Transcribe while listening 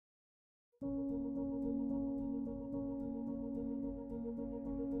Control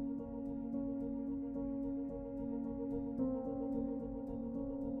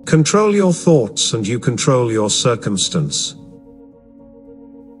your thoughts and you control your circumstance.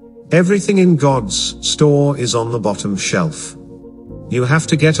 Everything in God's store is on the bottom shelf. You have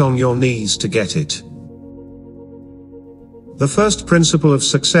to get on your knees to get it. The first principle of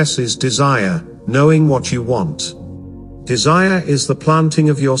success is desire, knowing what you want. Desire is the planting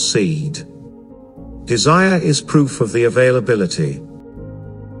of your seed. Desire is proof of the availability.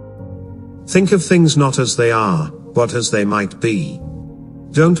 Think of things not as they are, but as they might be.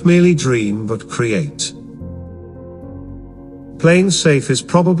 Don't merely dream but create. Playing safe is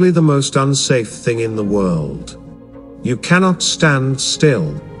probably the most unsafe thing in the world. You cannot stand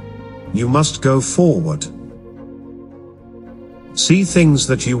still. You must go forward. See things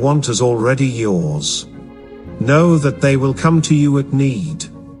that you want as already yours. Know that they will come to you at need.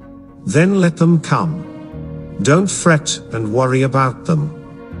 Then let them come. Don't fret and worry about them.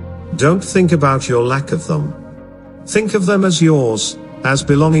 Don't think about your lack of them. Think of them as yours, as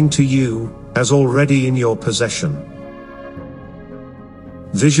belonging to you, as already in your possession.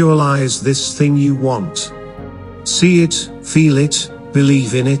 Visualize this thing you want. See it, feel it,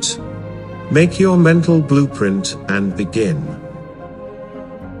 believe in it. Make your mental blueprint and begin.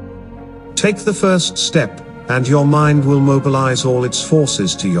 Take the first step, and your mind will mobilize all its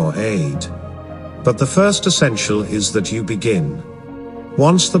forces to your aid. But the first essential is that you begin.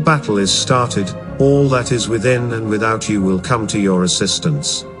 Once the battle is started, all that is within and without you will come to your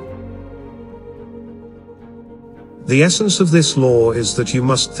assistance. The essence of this law is that you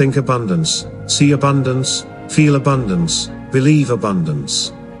must think abundance, see abundance, feel abundance, believe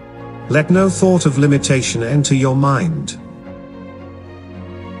abundance. Let no thought of limitation enter your mind.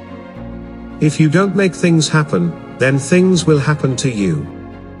 If you don't make things happen, then things will happen to you.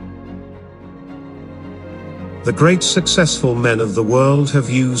 The great successful men of the world have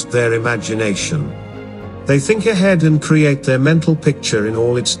used their imagination. They think ahead and create their mental picture in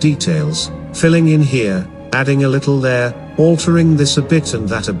all its details, filling in here, adding a little there, altering this a bit and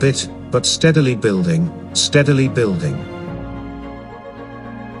that a bit, but steadily building, steadily building.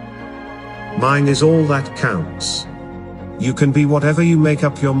 Mine is all that counts. You can be whatever you make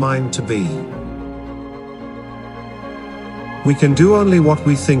up your mind to be. We can do only what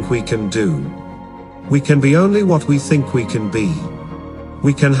we think we can do. We can be only what we think we can be.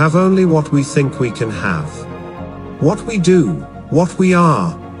 We can have only what we think we can have. What we do, what we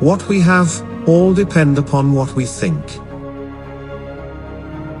are, what we have, all depend upon what we think.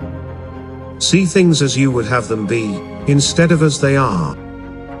 See things as you would have them be, instead of as they are.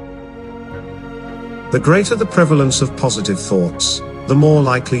 The greater the prevalence of positive thoughts, the more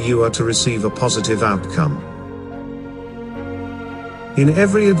likely you are to receive a positive outcome. In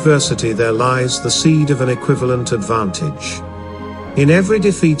every adversity there lies the seed of an equivalent advantage. In every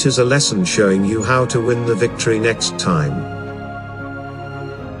defeat is a lesson showing you how to win the victory next time.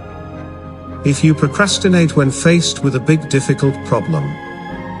 If you procrastinate when faced with a big difficult problem,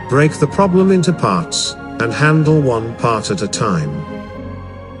 break the problem into parts, and handle one part at a time.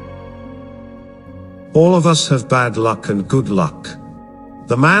 All of us have bad luck and good luck.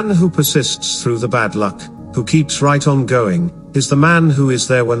 The man who persists through the bad luck, who keeps right on going, is the man who is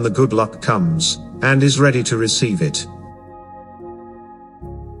there when the good luck comes, and is ready to receive it.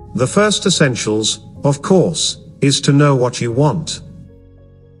 The first essentials, of course, is to know what you want.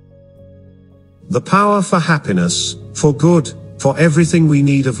 The power for happiness, for good, for everything we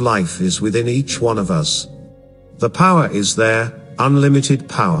need of life is within each one of us. The power is there, unlimited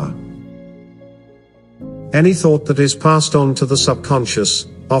power. Any thought that is passed on to the subconscious,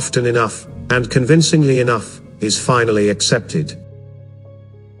 often enough, and convincingly enough, is finally accepted.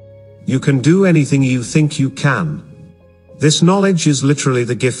 You can do anything you think you can. This knowledge is literally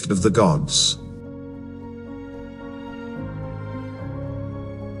the gift of the gods.